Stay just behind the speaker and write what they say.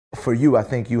for you, I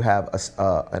think you have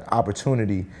an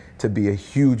opportunity to be a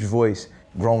huge voice.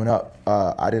 Growing up,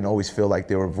 I didn't always feel like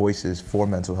there were voices for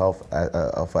mental health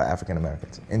for African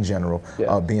Americans in general.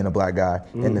 Yeah. Being a black guy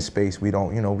in the space, we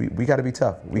don't, we got to be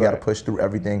tough. We got to push through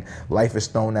everything. Life is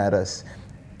thrown at us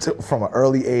from an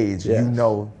early age. Yes. You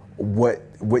know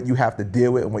what you have to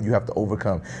deal with and what you have to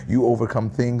overcome. You overcome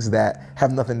things that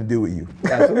have nothing to do with you.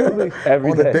 Absolutely.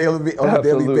 Every day. On a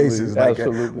daily basis. Like,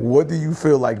 Absolutely. what do you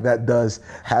feel like that does?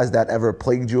 Has that ever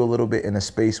plagued you a little bit in a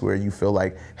space where you feel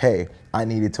like, hey, I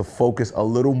needed to focus a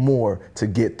little more to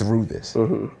get through this?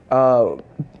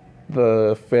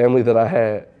 The family that I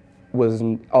had was,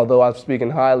 although I'm speaking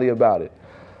highly about it,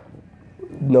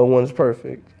 no one's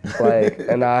perfect. Like,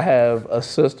 and I have a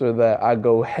sister that I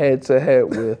go head to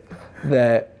head with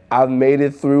that I've made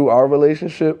it through our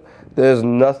relationship. There's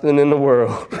nothing in the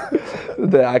world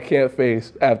that I can't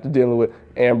face after dealing with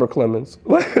Amber Clemons.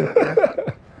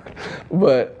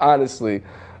 But honestly,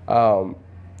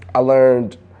 I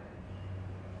learned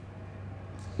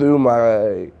through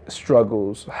my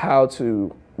struggles how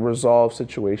to resolve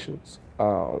situations,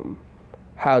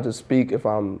 how to speak if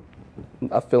I'm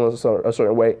feeling a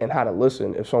certain way, and how to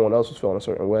listen if someone else is feeling a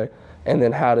certain way, and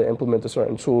then how to implement the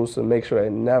certain tools to make sure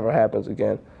it never happens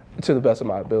again to the best of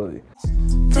my ability.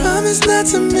 Promise not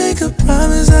to make a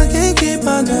promise I can't keep,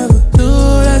 I never do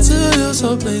that to you,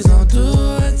 so please don't do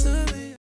it.